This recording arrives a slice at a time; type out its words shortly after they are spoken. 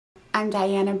I'm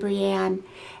Diana Brienne,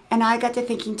 and I got to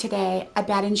thinking today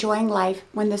about enjoying life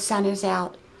when the sun is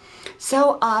out.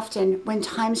 So often, when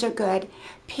times are good,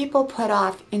 people put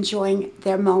off enjoying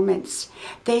their moments.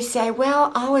 They say,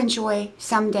 well, I'll enjoy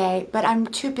someday, but I'm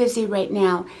too busy right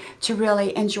now to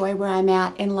really enjoy where I'm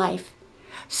at in life.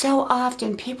 So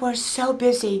often, people are so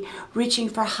busy reaching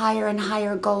for higher and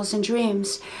higher goals and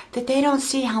dreams that they don't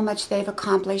see how much they've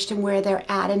accomplished and where they're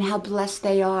at and how blessed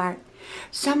they are.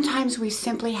 Sometimes we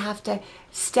simply have to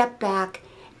step back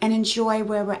and enjoy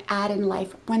where we're at in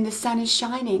life when the sun is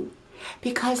shining,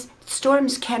 because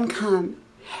storms can come.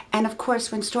 And of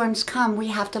course, when storms come, we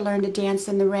have to learn to dance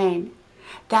in the rain.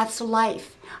 That's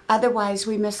life. Otherwise,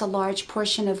 we miss a large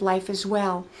portion of life as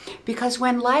well. Because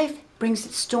when life brings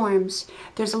its storms,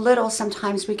 there's a little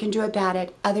sometimes we can do about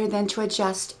it other than to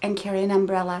adjust and carry an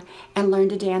umbrella and learn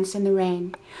to dance in the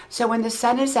rain. So when the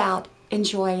sun is out,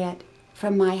 enjoy it.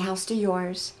 From my house to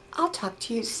yours. I'll talk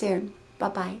to you soon.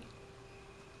 Bye-bye.